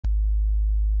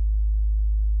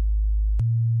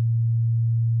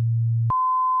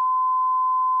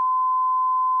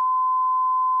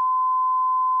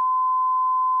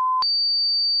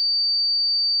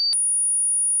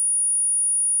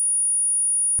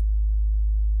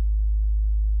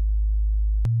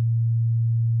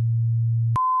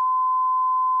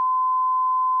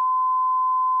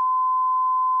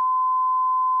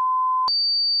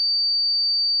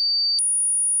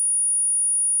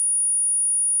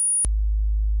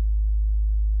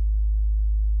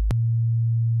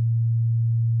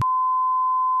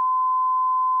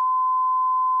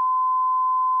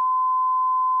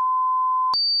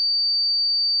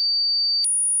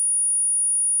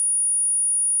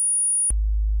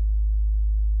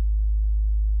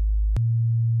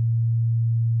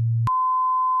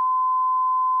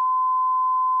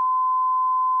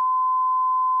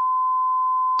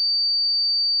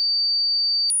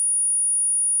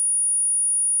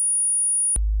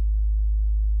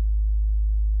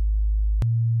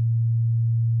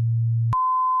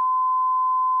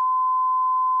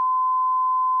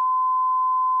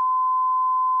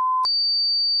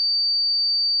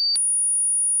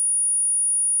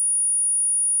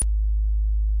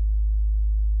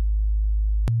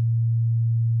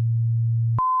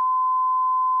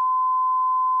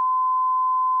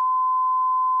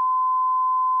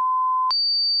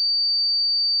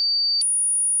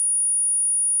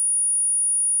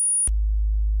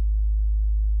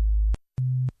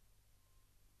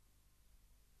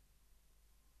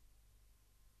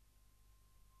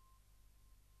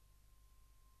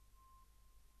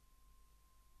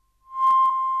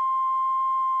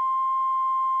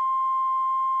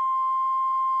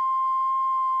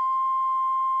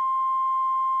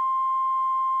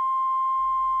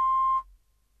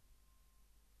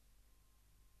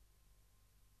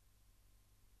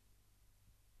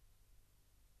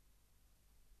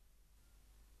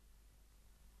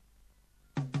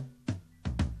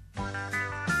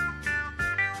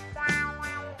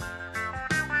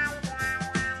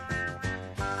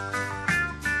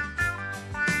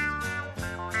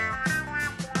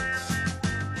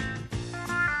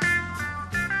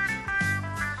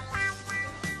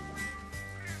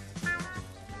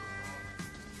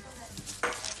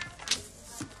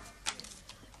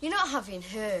not having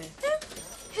her.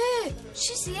 Who? Her.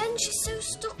 She's the end. She's so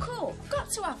stuck up. Got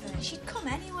to have her. She'd come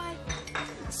anyway.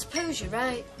 I suppose you're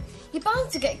right. You're bound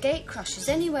to get gate crashers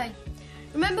anyway.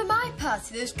 Remember my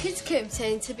party? Those kids came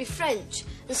saying to be French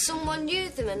and someone knew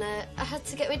them and I had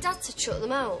to get my dad to shut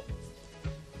them out.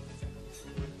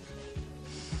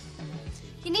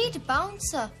 You need a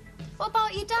bouncer. What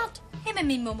about your dad? Him and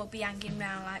me mum will be hanging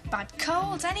round like bad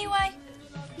colds anyway.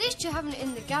 At least you're having it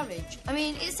in the garage. I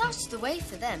mean, it's out of the way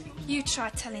for them. You try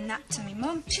telling that to me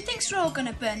mum. She thinks we're all going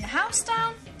to burn the house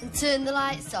down. And turn the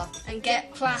lights off and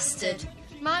get plastered.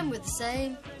 Mine were the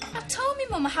same. I've told me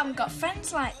mum I haven't got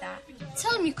friends like that.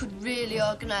 Tell them you could really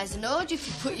organise an orgy if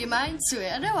you put your mind to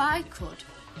it. I know I could.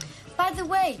 By the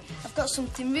way, I've got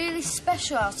something really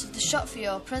special out of the shop for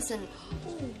your present.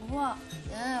 Ooh, what?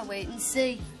 Ah, wait and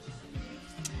see.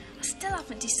 I still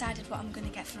haven't decided what I'm going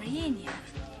to get for Ian yet.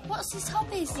 What's his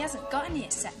hobbies? He hasn't got any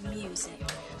except music.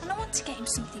 And I want to get him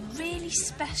something really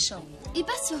special. You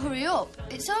better hurry up.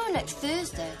 It's on next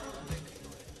Thursday.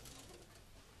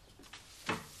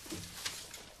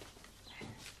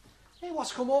 Hey,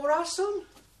 what's come over our son?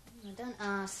 Oh, don't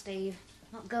ask, Steve.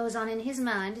 What goes on in his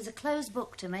mind is a closed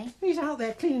book to me. He's out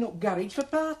there cleaning up garage for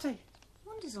party.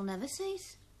 Wonders will never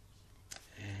cease.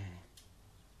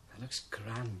 That looks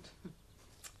grand.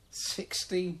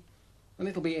 16. And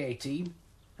it'll be 18.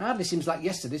 Hardly seems like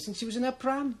yesterday since she was in her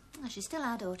pram. Oh, she's still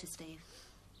our daughter, Steve.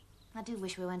 I do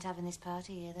wish we weren't having this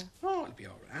party here, though. Oh, it'll be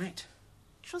all right.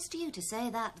 Trust you to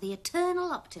say that, the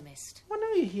eternal optimist. Well,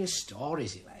 now you hear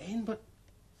stories, Elaine, but,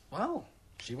 well,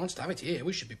 if she wants to have it here,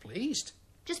 we should be pleased.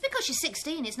 Just because she's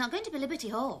 16, it's not going to be Liberty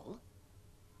Hall.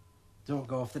 Don't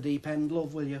go off the deep end,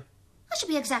 love, will you? I should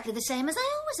be exactly the same as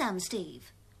I always am,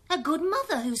 Steve. A good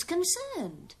mother who's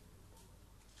concerned.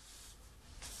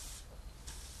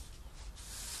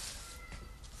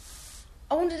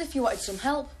 I wondered if you wanted some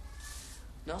help.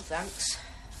 No, thanks.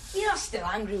 You're not still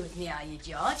angry with me, are you,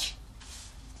 George?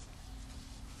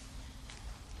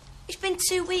 It's been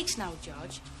 2 weeks now,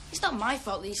 George. It's not my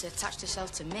fault Lisa attached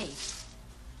herself to me.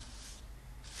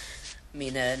 Me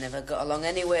and her never got along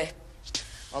anyway.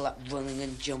 All that running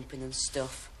and jumping and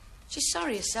stuff. She's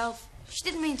sorry herself. She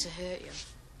didn't mean to hurt you.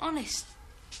 Honest.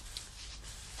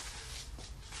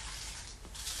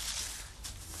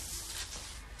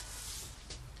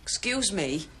 Excuse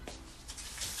me?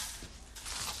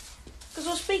 Because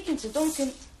I was speaking to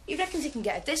Duncan. He reckons he can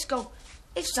get a disco.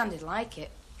 It sounded like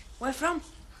it. Where from?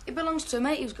 It belongs to a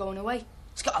mate who's going away.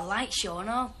 It's got a light show and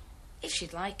all. If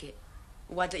she'd like it.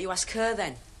 Why don't you ask her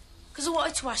then? Because I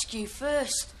wanted to ask you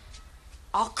first.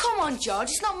 Oh, come on, George.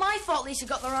 It's not my fault Lisa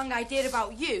got the wrong idea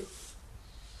about you.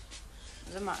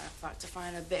 As a matter of fact, I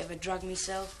find a bit of a drag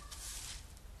myself.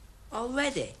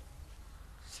 Already?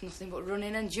 It's nothing but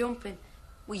running and jumping.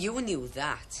 Well, you knew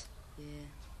that. Yeah.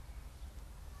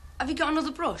 Have you got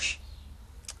another brush?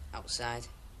 Outside.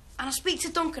 And I'll speak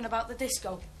to Duncan about the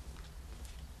disco.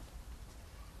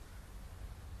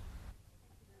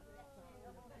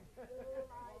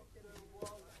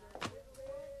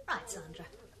 Right, Sandra.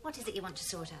 What is it you want to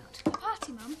sort out? The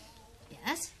party, Mum.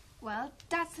 Yes? Well,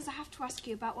 Dad says I have to ask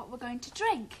you about what we're going to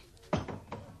drink.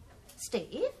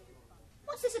 Steve?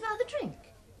 What's this about the drink?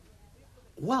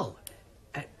 Well,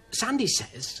 Sandy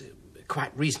says,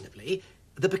 quite reasonably,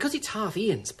 that because it's half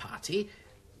Ian's party,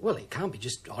 well, it can't be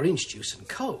just orange juice and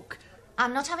Coke.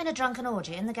 I'm not having a drunken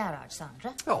orgy in the garage,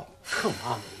 Sandra. Oh, come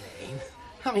on, Elaine.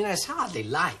 I mean, that's hardly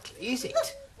likely, is it? Look,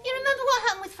 you remember what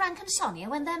happened with Frank and Sonia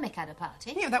when their Mick had a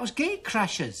party? Yeah, that was gate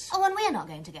crashers. Oh, and we're not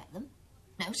going to get them.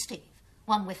 No, Steve.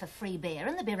 One whiff of free beer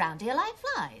and they'll be round here like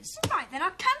flies. Right, then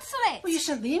I'll cancel it. Well, you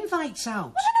sent the invites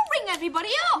out. Well, then I'll ring everybody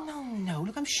up. No,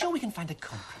 look, I'm sure we can find a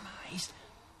compromise.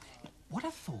 What I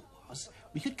thought was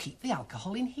we could keep the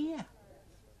alcohol in here.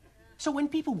 So when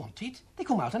people want it, they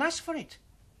come out and ask for it.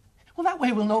 Well, that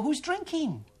way we'll know who's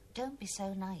drinking. Don't be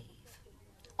so naive.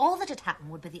 All that'd happen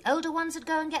would be the older ones would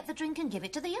go and get the drink and give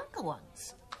it to the younger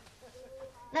ones.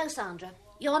 No, Sandra,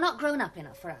 you're not grown up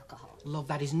enough for alcohol. Love,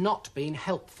 that is not being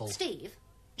helpful. Steve,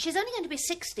 she's only going to be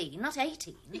 16, not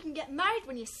 18. You can get married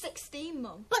when you're 16,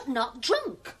 Mum. But not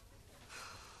drunk.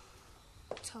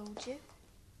 Told you.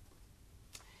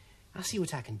 I'll see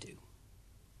what I can do.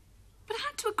 But I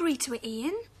had to agree to it,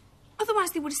 Ian.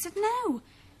 Otherwise they would have said no.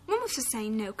 Mum was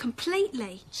saying no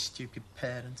completely. Stupid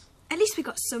parents. At least we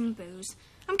got some booze.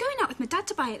 I'm going out with my dad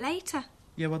to buy it later.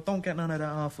 Yeah, well, don't get none of that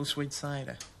awful sweet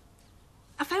cider.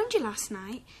 I phoned you last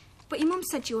night, but your mum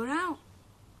said you were out.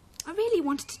 I really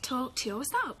wanted to talk to you. I was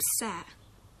that upset.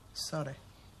 Sorry.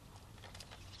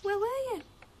 Where were you?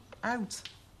 Out.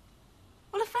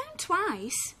 Well, I phoned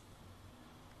twice.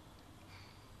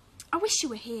 I wish you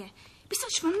were here. It'd be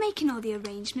such fun making all the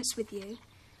arrangements with you.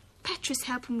 Petra's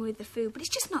helping me with the food, but it's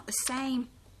just not the same.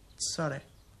 Sorry.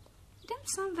 You don't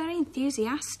sound very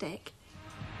enthusiastic.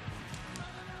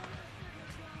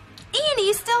 Ian, are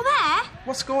you still there?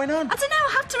 What's going on? I don't know,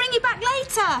 I'll have to ring you back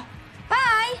later.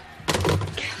 Bye.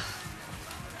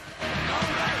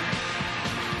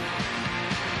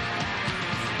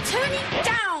 Turn it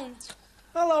down.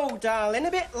 Hello, darling.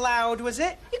 A bit loud, was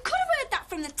it? You could have heard that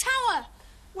from the tower.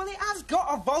 Well, it has got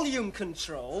a volume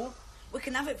control. We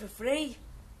can have it for free.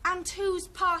 And whose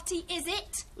party is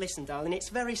it? Listen, darling, it's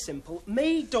very simple.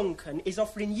 Me, Duncan, is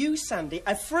offering you, Sandy,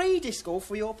 a free disco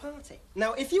for your party.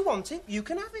 Now, if you want it, you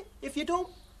can have it. If you don't,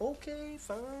 OK,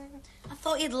 fine. I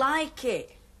thought you'd like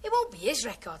it. It won't be his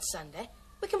record, Sandy.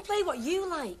 We can play what you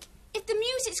like. If the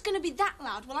music's going to be that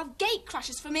loud, we'll have gate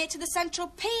crashes from here to the Central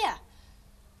Pier.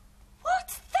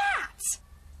 What's that?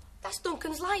 That's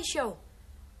Duncan's light show.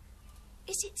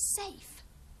 Is it safe?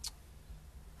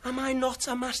 Am I not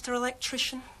a master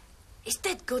electrician? It's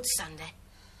dead good, Sandy.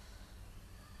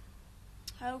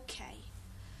 OK.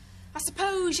 I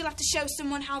suppose you'll have to show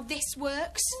someone how this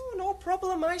works. Oh, no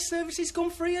problem. My services come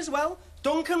free as well.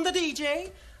 Duncan the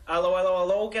DJ. Hello, hello,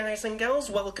 hello, guys and girls.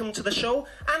 Welcome to the show.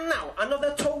 And now,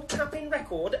 another toe-tapping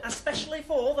record, especially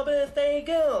for the birthday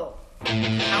girl.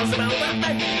 How's about that,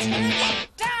 then? Turn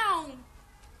it down!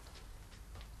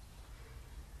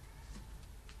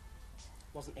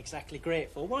 Wasn't exactly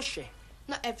grateful, was she?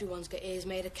 Not everyone's got ears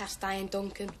made of cast iron,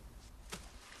 Duncan.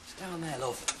 It's down there,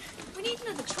 love. We need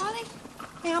another trolley.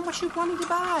 Hey, how much you planning to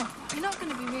buy? You're not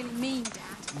going to be really mean,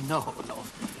 Dad. No,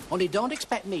 love. Only don't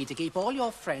expect me to keep all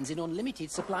your friends in unlimited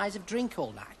supplies of drink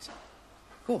all night.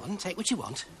 Go on, take what you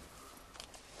want.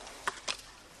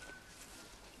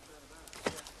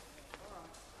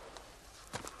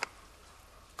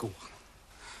 Go on.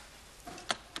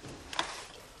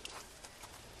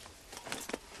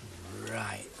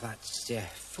 Right, that's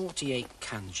 48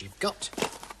 cans you've got.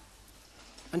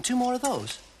 And 2 more of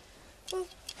those. Well,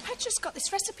 Petra's got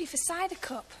this recipe for cider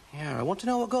cup. Yeah, I want to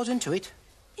know what goes into it.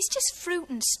 It's just fruit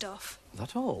and stuff.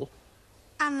 That all?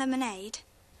 And lemonade.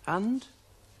 And?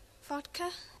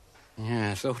 Vodka.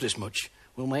 Yeah, I thought as much.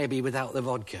 Well, maybe without the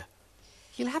vodka.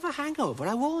 You'll have a hangover,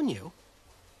 I warn you.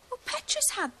 Well,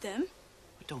 Petra's had them.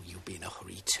 But don't you be in a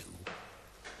hurry, too.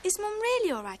 Is Mum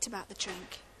really all right about the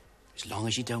drink? As long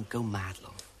as you don't go mad,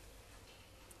 love.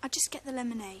 I'll just get the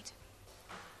lemonade.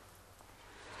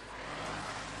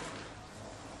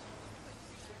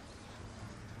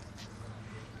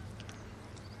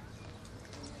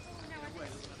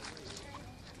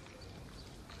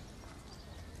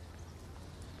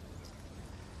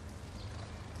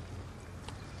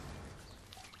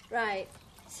 Right,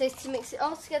 so to mix it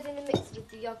all together in a mixer with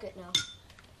the yoghurt now.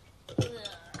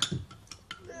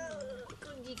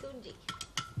 Gungy, gungy.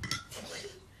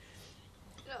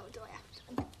 Oh, do I have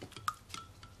to?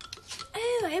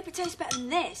 Oh, I hope it tastes better than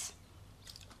this.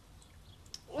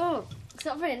 Oh, it's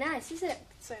not very nice, is it?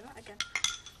 Say that again.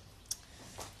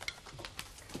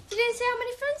 You didn't say how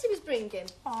many friends he was bringing?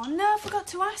 Oh, no, I forgot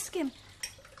to ask him.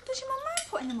 Does your mum mind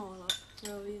putting them all up?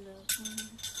 No, you know.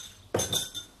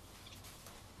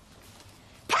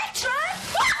 Petra!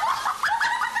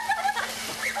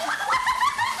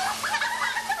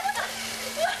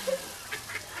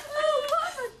 Oh, what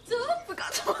have I done?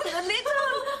 Forgot to put the lid on.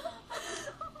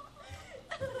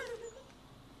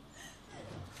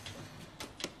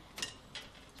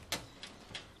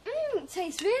 It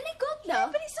tastes really good now.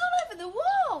 But it's all over the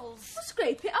walls. We'll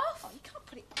scrape it off. Oh, you can't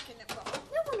put it back in the bottle.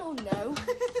 No one will know.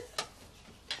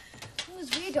 Because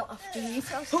we don't have to eat.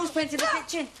 Who's painted the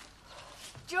kitchen?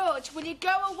 George, will you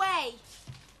go away?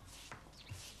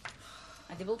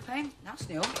 Edible paint? That's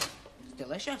new. It's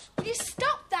delicious. Will you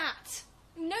stop that?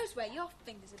 Who knows where your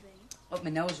fingers have been? Up my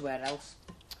nose, where else?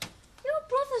 Your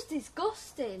brother's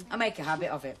disgusting. I make a habit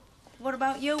of it. What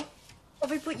about you? What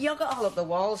have you put yoghurt all up the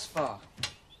walls for?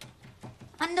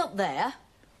 And up there?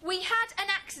 We had an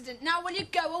accident. Now will you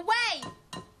go away?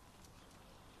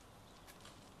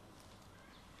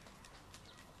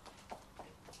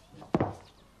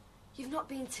 You've not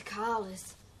been to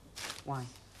Carla's. Why?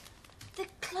 The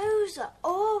clothes are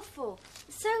awful.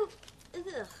 So,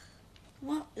 ugh.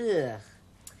 What? Ugh.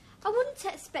 I wouldn't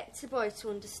expect a boy to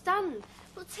understand,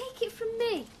 but take it from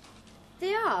me.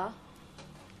 They are.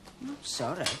 I'm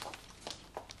sorry.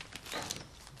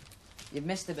 You've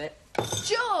missed a bit.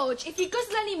 George, if you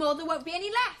guzzle any more, there won't be any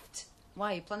left.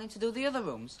 Why, are you planning to do the other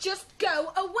rooms? Just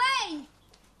go away.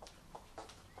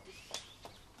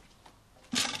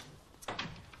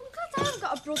 I'm glad I haven't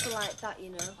got a brother like that, you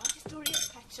know. I'll just hurry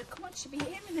up, Petra. Come on, she'll be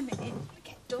here in a minute. We'll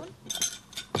get done.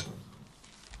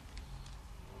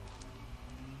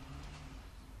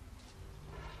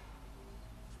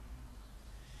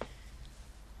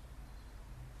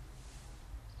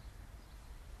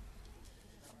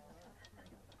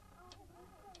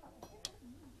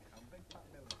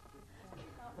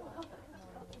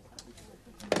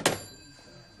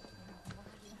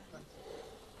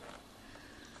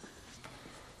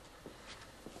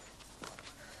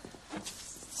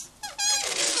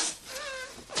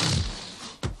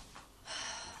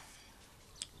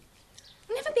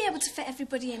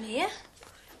 everybody in here.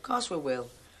 Of course we will.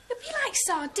 It'll be like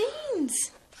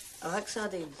sardines. I like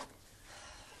sardines.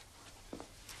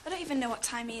 I don't even know what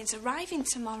time Ian's arriving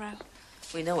tomorrow.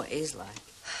 We know what he's like.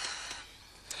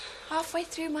 Halfway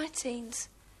through my teens.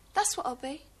 That's what I'll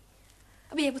be.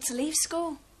 I'll be able to leave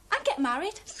school and get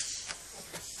married.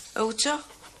 Ocho?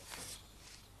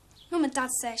 Mum and Dad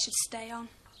say I should stay on.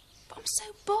 But I'm so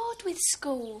bored with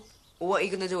school. Well, what are you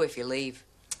going to do if you leave?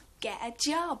 Get a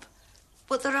job.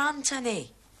 But there aren't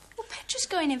any. Well, Petra's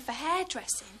going in for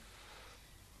hairdressing.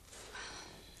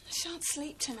 I shan't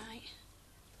sleep tonight.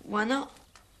 Why not?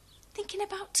 Thinking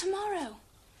about tomorrow.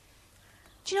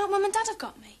 Do you know what Mum and Dad have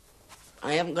got me?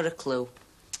 I haven't got a clue.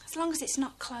 As long as it's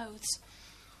not clothes.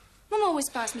 Mum always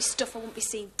buys me stuff I won't be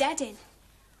seen dead in.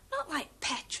 Not like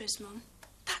Petra's, Mum.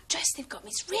 That dress they've got me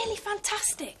is really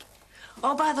fantastic.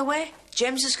 Oh, by the way,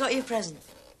 James has got you a present.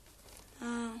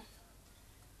 Oh.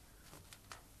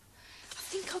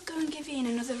 I think I'll go and give Ian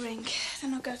another ring,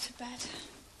 then I'll go to bed.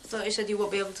 I thought you said you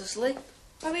won't be able to sleep.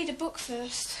 I'll read a book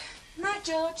first. Night,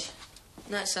 George.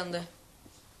 Night, Sander.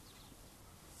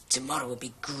 Tomorrow will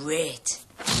be great.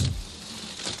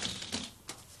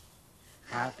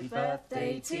 Happy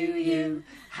birthday to you.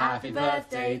 Happy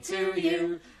birthday to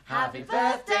you. Happy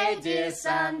birthday, dear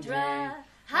Sandra.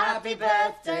 Happy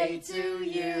birthday to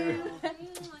you.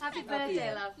 Happy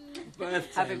birthday, love.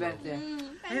 Birthday. Happy birthday.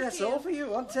 Hey, that's all for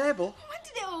you on table. When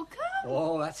did it all come?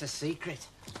 Oh, that's a secret.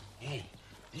 Hey,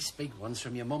 this big one's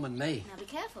from your mum and me. Now be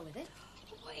careful with it.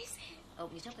 What is it?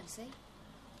 Open it up and see.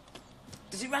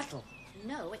 Does it rattle?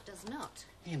 No, it does not.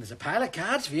 Hey, and there's a pile of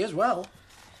cards for you as well.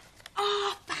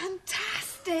 Oh,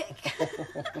 fantastic.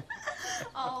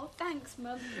 Oh, thanks,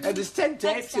 Mum. And there's 10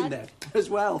 tapes Thanks, in Dad. there as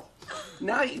well.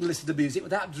 Now you can listen to music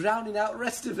without drowning out the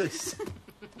rest of us.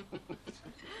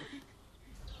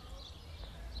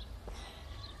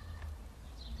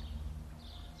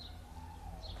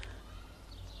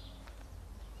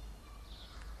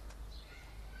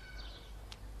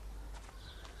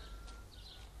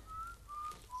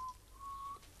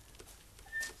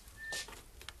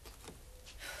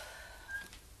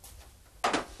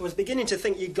 I was beginning to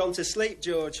think you'd gone to sleep,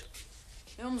 George.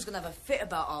 Your mum's going to have a fit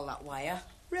about all that wire.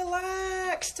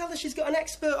 Relax. Tell her she's got an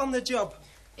expert on the job.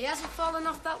 He hasn't fallen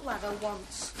off that ladder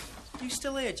once. You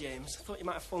still here, James? I thought you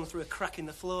might have fallen through a crack in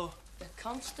the floor. The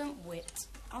constant wit.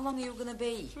 How long are you going to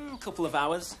be? A couple of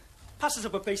hours. Pass us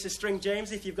up a piece of string,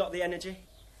 James, if you've got the energy.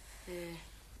 Yeah.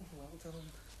 Well done.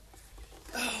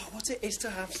 Oh, what it is to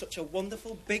have such a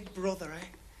wonderful big brother, eh?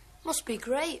 Must be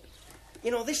great. You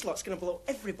know, this lot's going to blow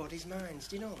everybody's minds.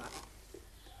 Do you know that?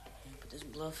 But it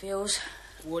doesn't blow fuse.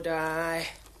 Would I?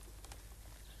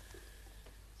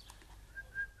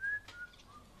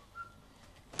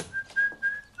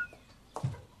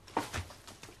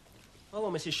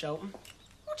 Hello, Mrs. Shelton.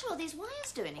 What are all these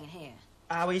wires doing in here?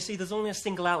 Well, you see, there's only a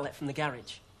single outlet from the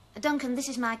garage. Duncan, this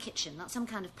is my kitchen, not some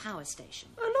kind of power station.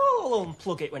 I know I'll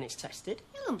unplug it when it's tested.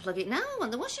 You'll unplug it now. I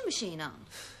want the washing machine on.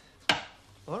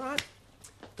 All right.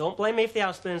 Don't blame me if the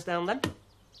house burns down, then.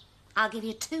 I'll give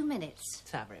you 2 minutes.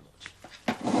 Ta very much.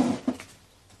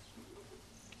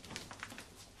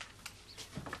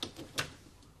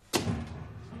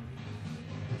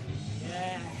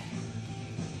 Yeah.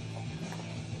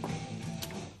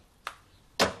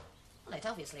 Well, it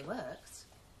obviously works.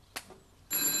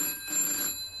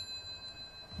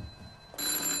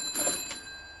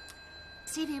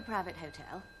 Seaview Private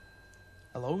Hotel.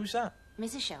 Hello, who's that?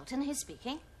 Mrs. Shelton, who's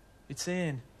speaking? It's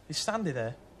Ian. Is Sandy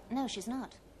there? No, she's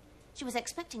not. She was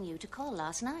expecting you to call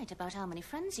last night about how many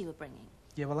friends you were bringing.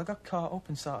 Yeah, well, I got caught up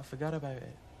and sort of forgot about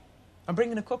it. I'm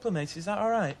bringing a couple of mates, is that all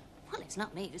right? Well, it's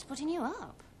not me who's putting you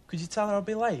up. Could you tell her I'll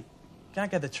be late?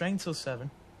 Can't get the train till 7.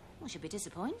 Well, she'll be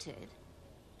disappointed.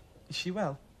 Is she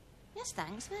well? Yes,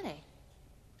 thanks, very.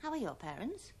 How are your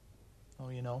parents? Oh,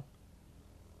 you know.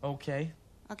 Okay.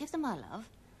 I'll give them my love.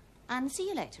 And see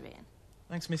you later, Ian.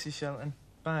 Thanks, Mrs. Shelton.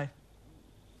 Bye.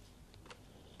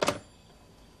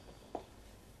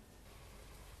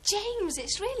 James,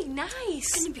 it's really nice.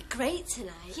 It's going to be great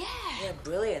tonight. Yeah. Yeah,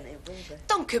 brilliant. It will be.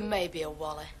 Duncan may be a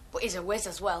wally, but he's a whiz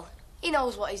as well. He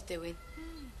knows what he's doing.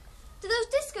 Do those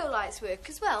disco lights work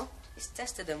as well? He's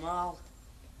tested them all.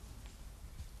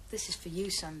 This is for you,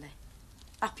 Sandy.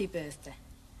 Happy birthday.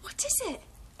 What is it?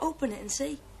 Open it and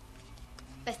see.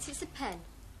 Bet it's a pen.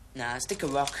 Nah, stick a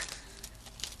rock.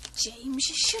 James,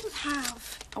 you shouldn't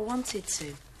have. I wanted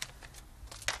to.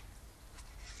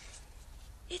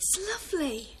 It's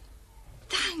lovely.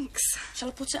 Thanks. Shall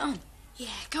I put it on? Yeah,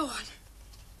 go on.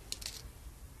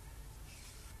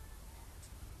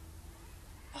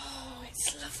 Oh,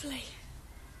 it's lovely.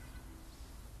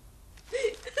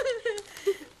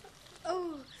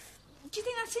 Oh, Do you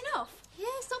think that's enough?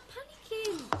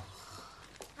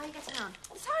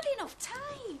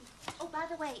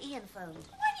 Ian phoned.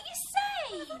 Why didn't you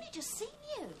say? I've only just seen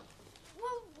you.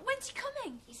 Well, when's he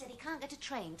coming? He said he can't get a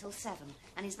train till 7,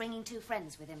 and he's bringing 2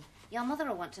 friends with him. Your mother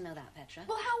will want to know that, Petra.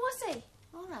 Well, how was he?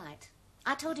 All right.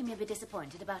 I told him you'd be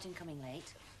disappointed about him coming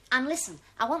late. And listen,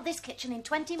 I want this kitchen in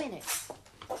 20 minutes.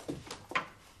 I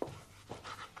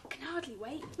can hardly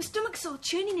wait. My stomach's all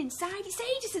churning inside. It's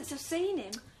ages since I've seen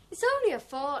him. It's only a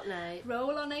fortnight.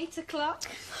 Roll on 8 o'clock.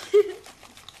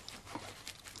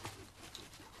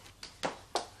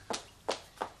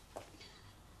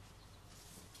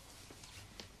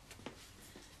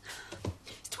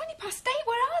 It's 8:20.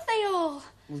 Where are they all?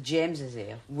 Well, James is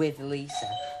here with Lisa.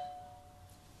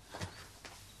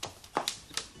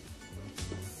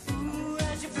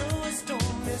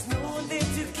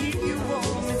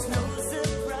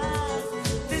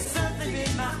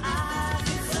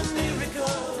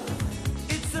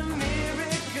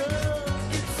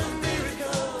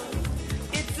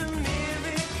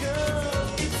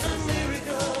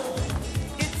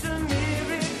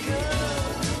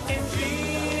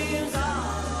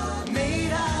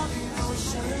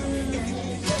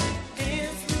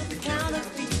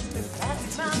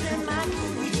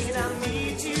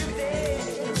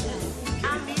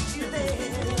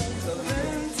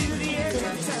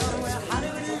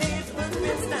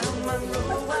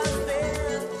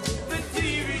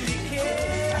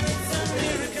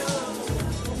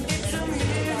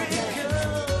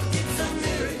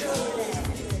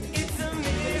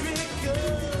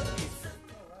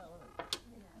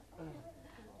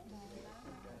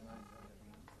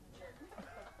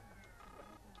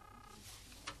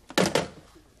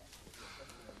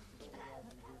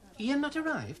 Ian not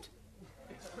arrived?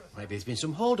 Maybe there's been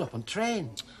some hold-up on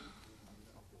train.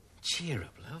 Cheer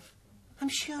up, love. I'm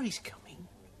sure he's coming.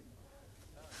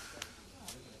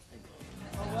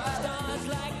 Stars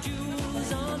like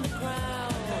jewels on the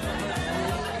crown,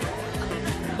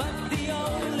 but the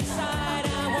only side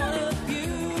I want of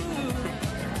you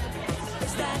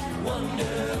is that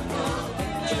wonderful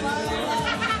picture.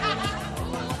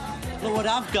 Look what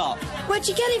I've got. Where'd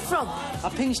you get it from? I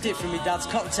pinched it from my dad's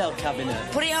cocktail cabinet.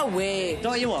 Put it away.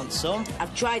 Don't you want some?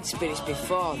 I've tried spirits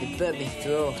before. They burnt me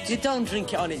throat. You don't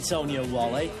drink it on its own, you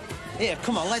Wally. Here,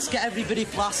 come on, let's get everybody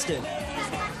plastered.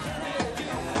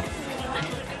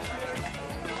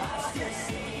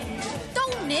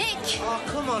 Don't, Nick. Oh,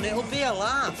 come on, it'll be a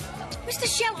laugh. Mr.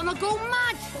 Shelton will go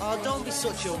mad. Oh, don't be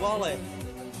such a Wally.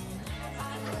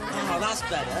 Oh, that's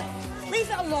better. Leave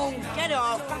it alone. Get it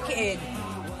off. Pack it in.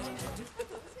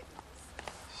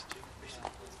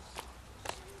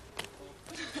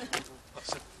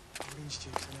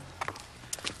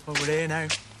 Well, we're here now.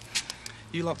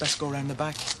 You lot best go round the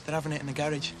back. They're having it in the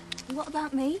garage. What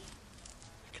about me?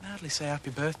 I can hardly say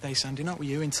happy birthday, Sandy, not with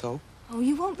you in tow. Oh,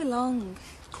 you won't be long.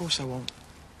 Of course I won't.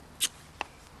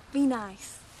 Be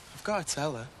nice. I've got to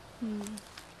tell her.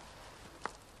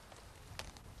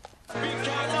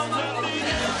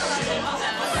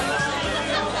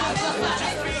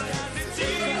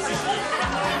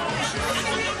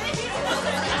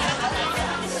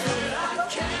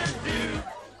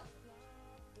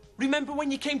 Remember when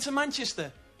you came to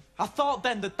Manchester? I thought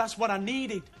then that that's what I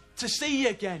needed, to see you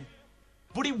again.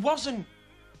 But it wasn't.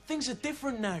 Things are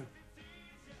different now.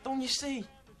 Don't you see?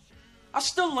 I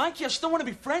still like you. I still want to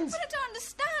be friends. But I don't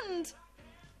understand.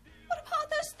 What about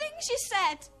those things you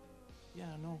said? Yeah,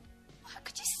 I know. How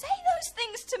could you say those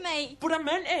things to me? But I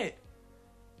meant it.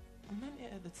 I meant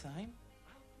it at the time.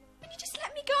 And you just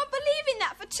let me go on believing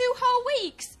that for 2 whole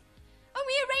weeks. And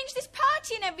we arranged this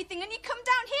party and everything, and you come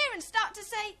down here and start to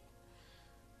say...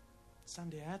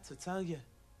 Sandy, I had to tell you.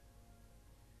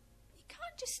 You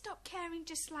can't just stop caring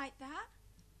just like that.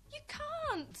 You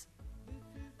can't.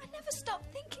 I never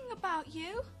stopped thinking about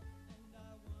you.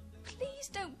 Please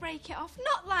don't break it off.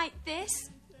 Not like this.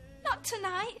 Not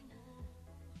tonight.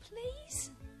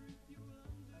 Please.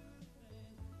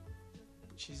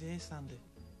 But she's here, Sandy.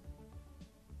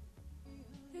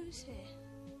 Who's here?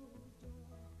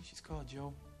 She's called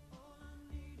Jo.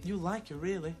 You like her,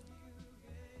 really.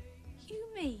 You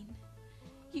mean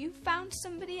you found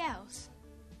somebody else?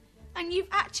 And you've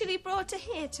actually brought her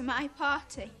here to my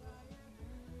party?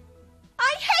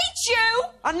 I hate you!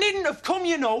 I needn't have come,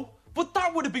 you know. But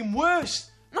that would have been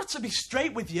worse. Not to be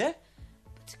straight with you.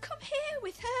 But to come here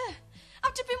with her,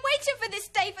 after been waiting for this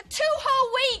day for 2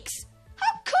 whole weeks.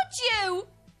 How could you?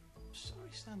 I'm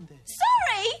sorry, Sandy.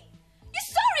 Sorry? You're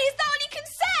sorry? Is that all you can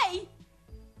say?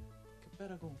 I'd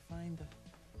better go and find her.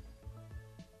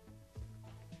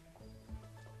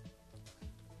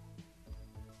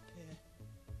 Here.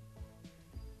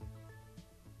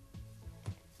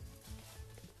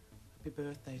 Happy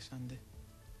birthday, Sandy.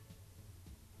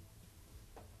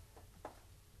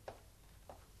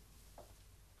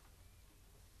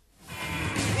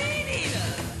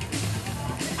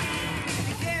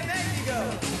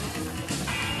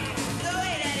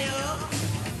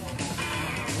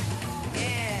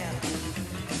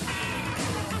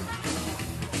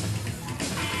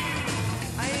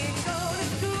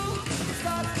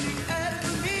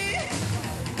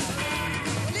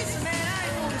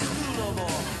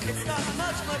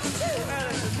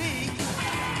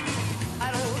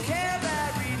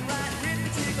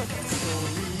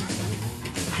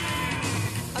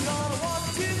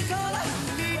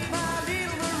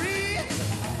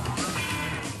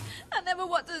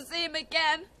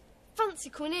 fancy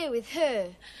coming here with her?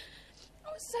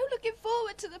 I was so looking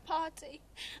forward to the party.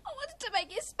 I wanted to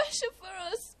make it special for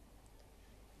us.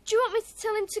 Do you want me to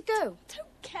tell him to go?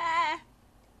 Don't care.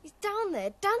 He's down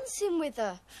there dancing with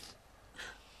her.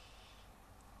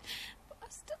 But I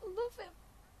still love him.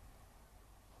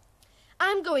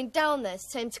 I'm going down there to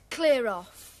tell him to clear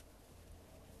off.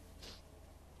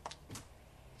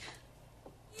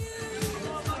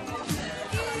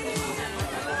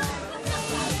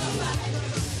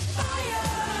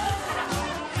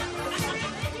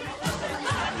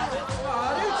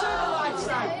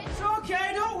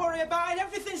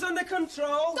 Everything's under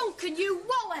control. Duncan, you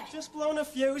wally! Just blown a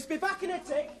fuse. Be back in a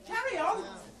tick. Carry on.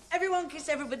 Everyone kiss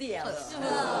everybody else.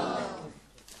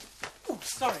 Oh,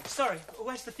 sorry.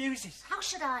 Where's the fuses? How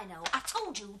should I know? I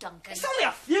told you, Duncan. It's only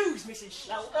a fuse, Mrs.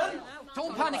 Shelton.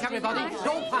 Don't panic, everybody.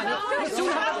 Don't panic. We'll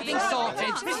soon have everything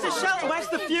sorted. Mr. Shelton, where's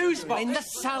the fuse box? In the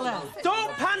cellar.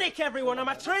 Don't panic, everyone. I'm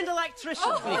a trained electrician.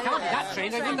 Well, you can't be that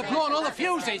trained. They wouldn't have blown all the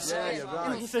fuses.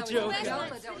 It's a joke.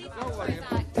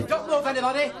 Don't move,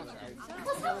 anybody.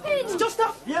 What's happening? It's just a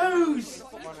fuse.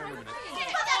 Put that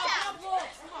down.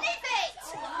 Leave it.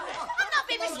 I'm not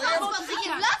being responsible for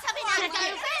you lot. I've been out of go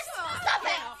first. Stop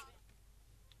it.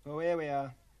 Oh, here we are.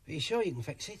 Are you sure you can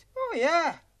fix it? Oh,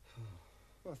 yeah.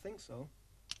 Well, I think so.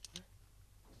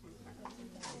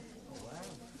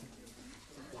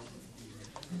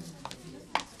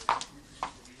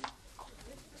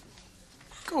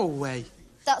 Go away.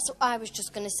 That's what I was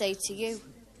just going to say to you.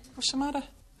 What's the matter?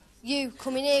 You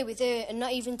coming here with her and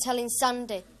not even telling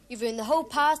Sandy. You've ruined the whole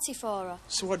party for her.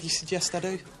 So what do you suggest I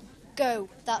do? Go,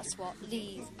 that's what.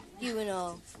 Leave. You and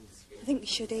all. I think you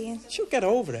should, Ian. She'll get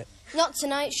over it. Not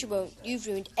tonight, she won't. You've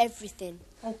ruined everything.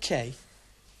 OK.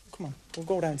 Come on, we'll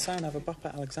go downtown and have a bop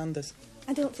at Alexander's.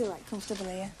 I don't feel like comfortable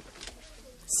here.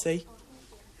 See?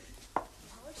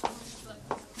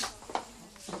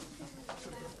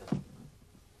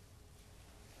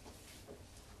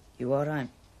 You all right?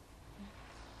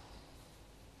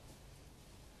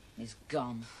 He's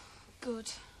gone.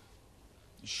 Good.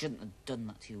 You shouldn't have done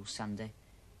that to you, Sandy.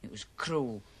 It was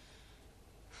cruel.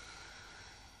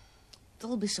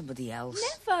 There'll be somebody else.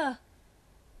 Never.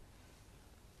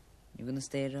 You're going to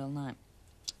stay here all night?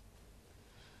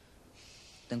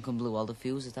 Duncan blew all the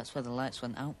fuses. That's why the lights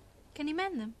went out. Can you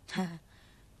mend them? Who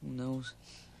knows?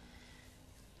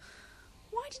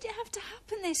 Why did it have to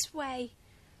happen this way?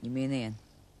 You mean Ian?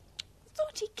 I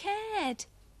thought he cared.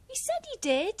 He said he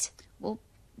did. Well,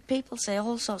 people say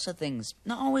all sorts of things.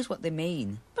 Not always what they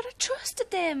mean. But I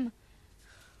trusted him.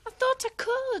 I thought I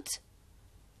could.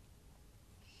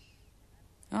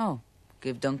 Oh,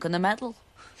 give Duncan a medal.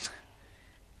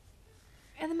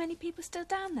 Are there many people still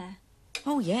down there?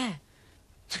 Oh, yeah.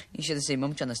 You should have seen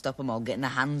Mum trying to stop them all getting their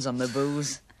hands on the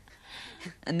booze.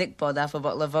 And Nick poured half a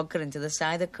bottle of vodka into the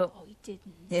cider cup. Oh, he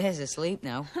didn't. Yeah, he's asleep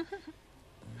now.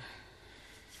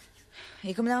 Are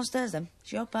you coming downstairs, then?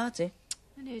 It's your party.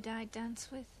 And who'd I dance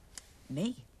with?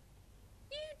 Me?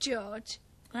 You, George.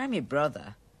 I'm your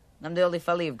brother. I'm the only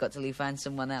fella you've got till you find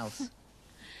someone else.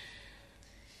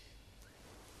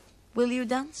 Will you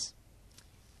dance?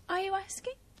 Are you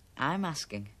asking? I'm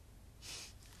asking.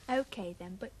 OK,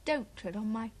 then, but don't tread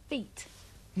on my feet.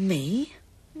 Me?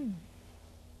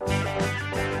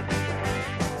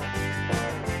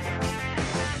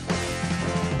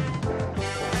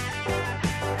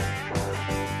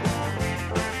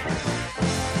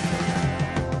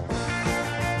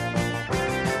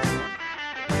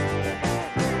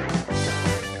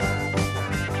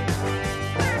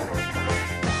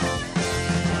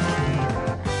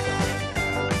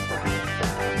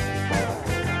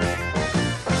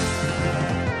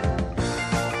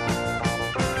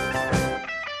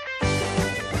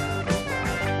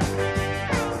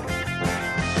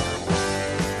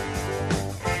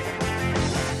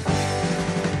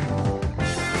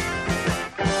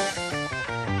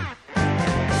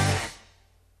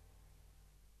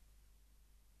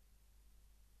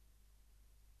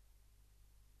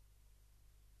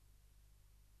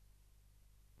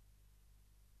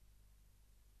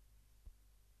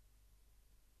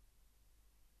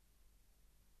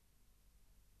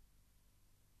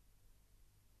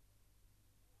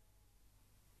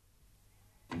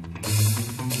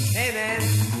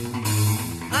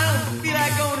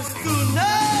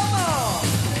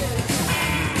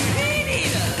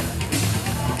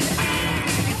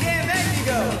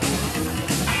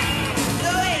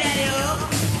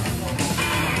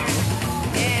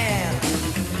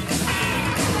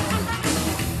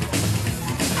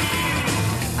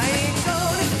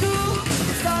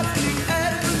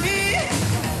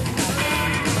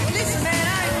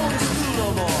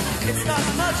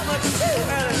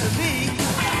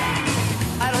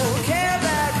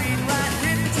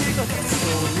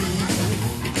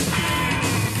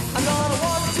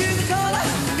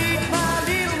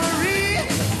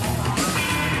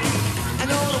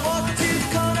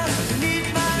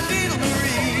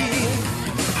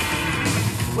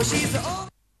 Well, she's the